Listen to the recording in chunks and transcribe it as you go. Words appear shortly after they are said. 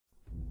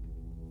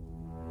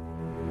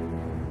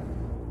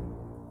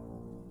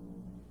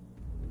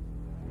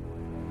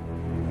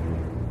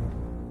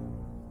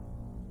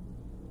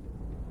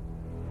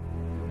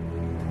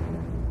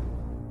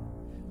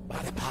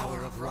power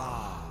of Ra.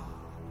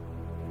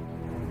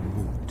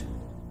 Mut.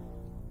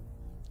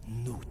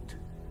 Nut.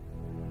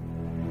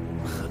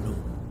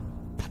 Chanum.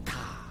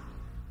 Ptah.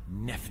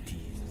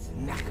 Nephthys.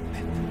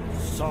 Nachmet.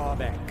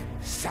 Sobek.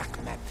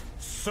 Sakmet.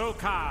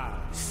 Sokar.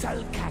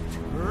 Salkat.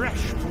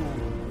 Reshpu.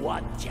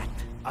 Wadjet.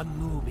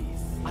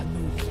 Anubis.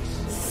 Anubis.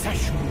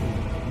 Seshmu.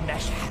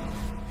 Meshach.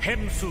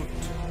 Hemsut.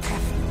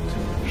 Tefnut.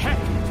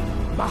 Heket.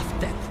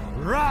 Mafdet.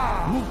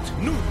 Ra. Mut.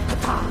 Nut.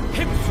 Ptah.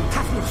 Hemsut.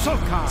 Tefnut.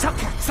 Sokar.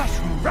 Salkat.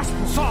 Seshmu.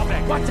 Reshpu.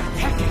 Sobek. Wadjet.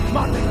 Heket.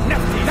 Mafdet.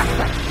 Nephthys.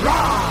 Nachmet.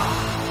 Ra.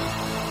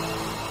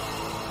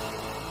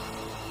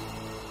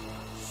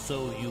 So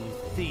you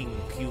think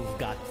you've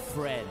got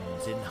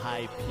friends in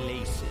high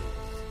places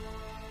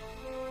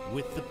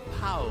with the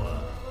power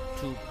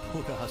to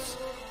put us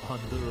on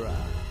the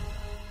run?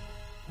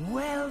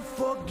 Well,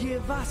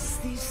 forgive us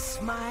these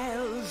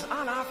smiles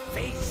on our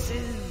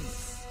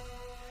faces.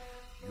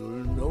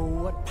 You'll know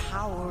what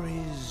power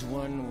is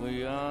when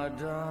we are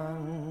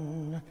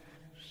done,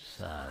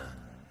 son.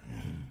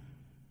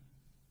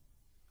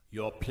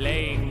 You're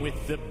playing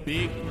with the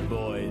big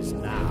boys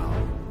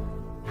now.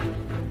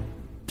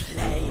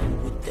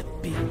 Playing with the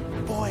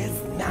big boys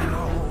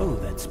now. Oh,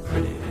 that's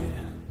pretty.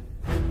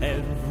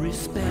 Every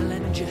spell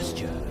and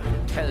gesture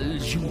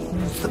Tells you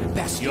who's the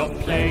best. You're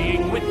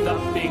playing with the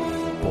big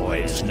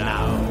boys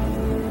now.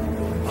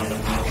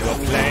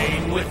 You're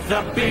playing with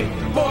the big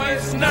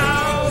boys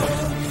now.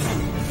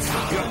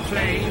 You're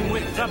playing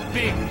with the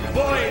big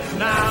boys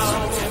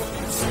now.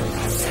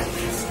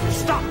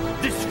 Stop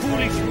this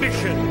foolish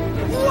mission.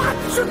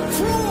 What's a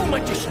true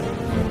magician?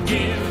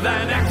 Give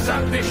an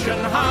exhibition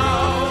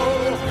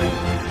how.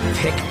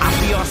 Pick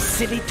up your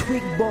silly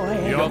twig,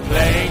 boy. You're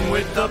playing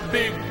with the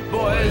big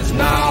boys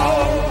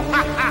now.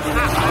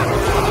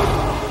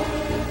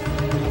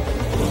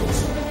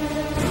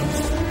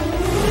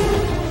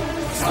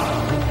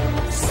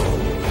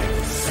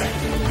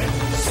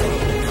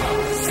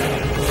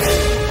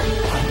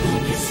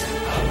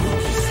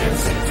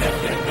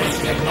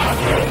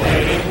 You're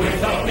playing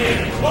with the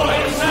big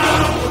boys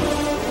now.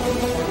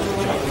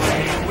 You're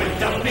playing with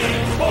the big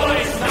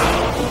boys now.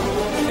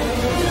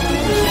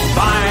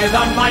 By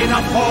the might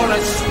of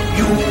Horus,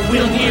 you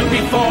will kneel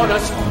before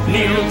us.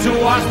 Kneel to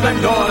us,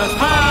 adore us.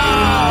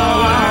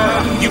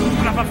 Power! You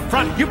put up a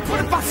front, you put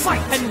up a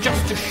fight. And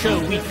just to show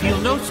we feel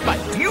no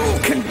spite, You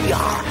can be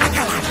our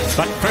acolyte.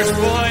 but first,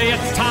 boy,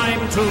 it's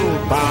time to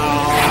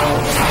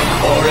bow.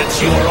 Or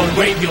it's your own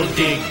grave you'll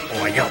dig,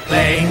 or you're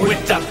playing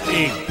with the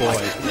big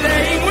boys.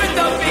 Playing